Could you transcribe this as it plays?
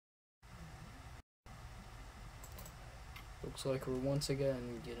Looks like we're once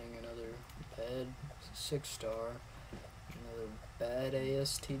again getting another bad 6-star, another bad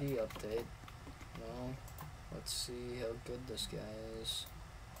astd update. Well, let's see how good this guy is.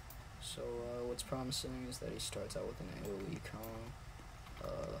 So what's promising is that he starts out with an AoE con.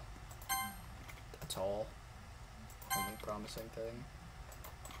 That's all. Only promising thing.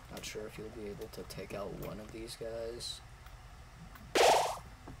 Not sure if you'll be able to take out one of these guys.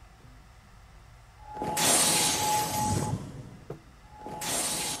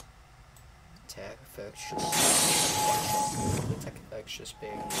 Attack effects just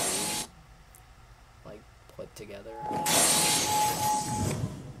being really, like, put together. It's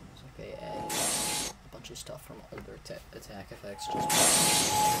like they added a bunch of stuff from older attack effects just.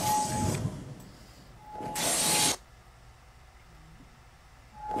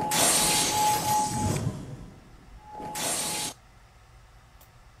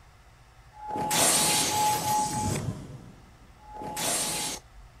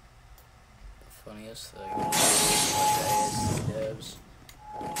 Funniest thing is like the ASD devs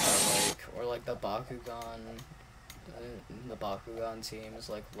or like the Bakugan team is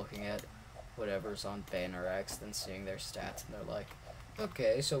like looking at whatever's on Banner X, then seeing their stats, and they're like,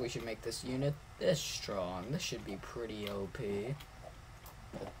 okay, so we should make this unit this strong. This should be pretty OP.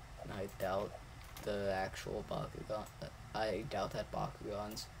 But I doubt the actual Bakugan. I doubt that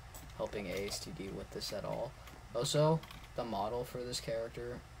Bakugan's helping ASTD with this at all. Also, the model for this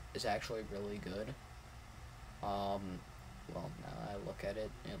character is actually really good. Well, now that I look at it,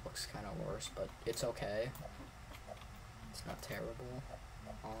 it looks kind of worse, but it's okay. It's not terrible.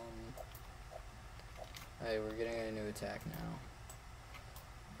 Hey, we're getting a new attack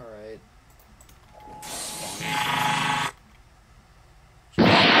now. Alright.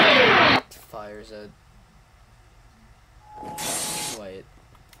 Fires a... Wait.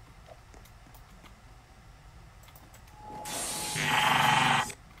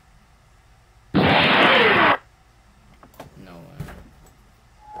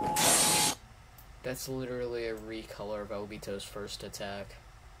 That's literally a recolor of Obito's first attack.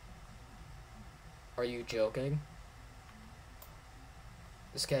 Are you joking?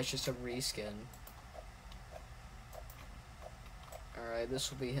 This guy's just a reskin. Alright,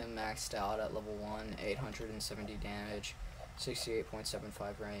 this will be him maxed out at level 1, 870 damage,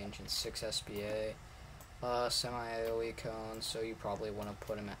 68.75 range, and 6 SBA. Semi-AoE cone, so you probably want to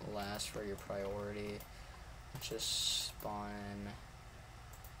put him at last for your priority. Just spawn in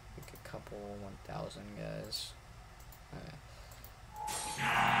like a couple 1,000 guys.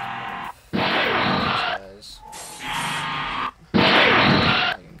 Guys.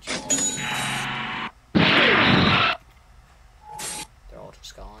 They're all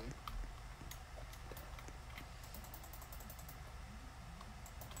just gone.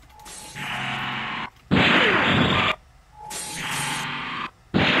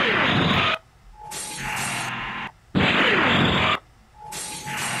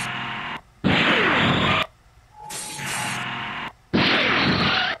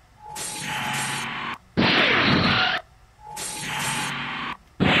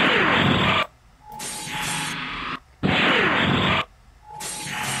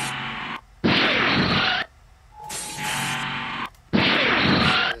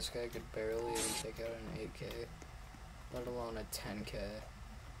 This guy could barely even take out an 8K, let alone a 10K.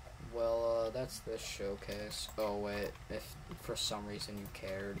 Well, that's this showcase. Oh wait, if for some reason you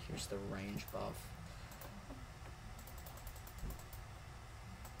cared, here's the range buff.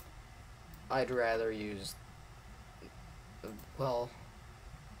 I'd rather use, well,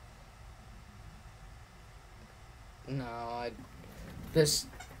 no, this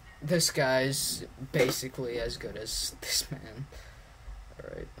guy's basically as good as this man.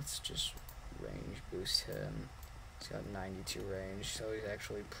 Alright, let's just range boost him. He's got 92 range, so he's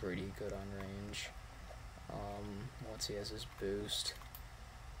actually pretty good on range. Once he has his boost.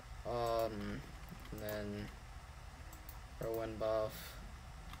 And then Rowan buff.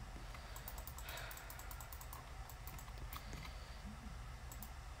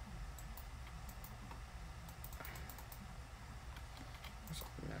 Just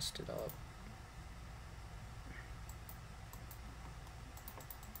messed it up.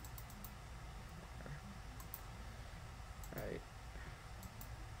 Right.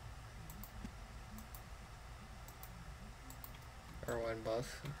 Erwin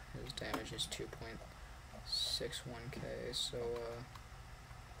buff, his damage is 2.61k, so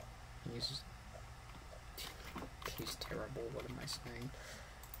he's terrible, what am I saying?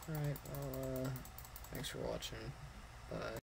 Alright, well, thanks for watching, bye.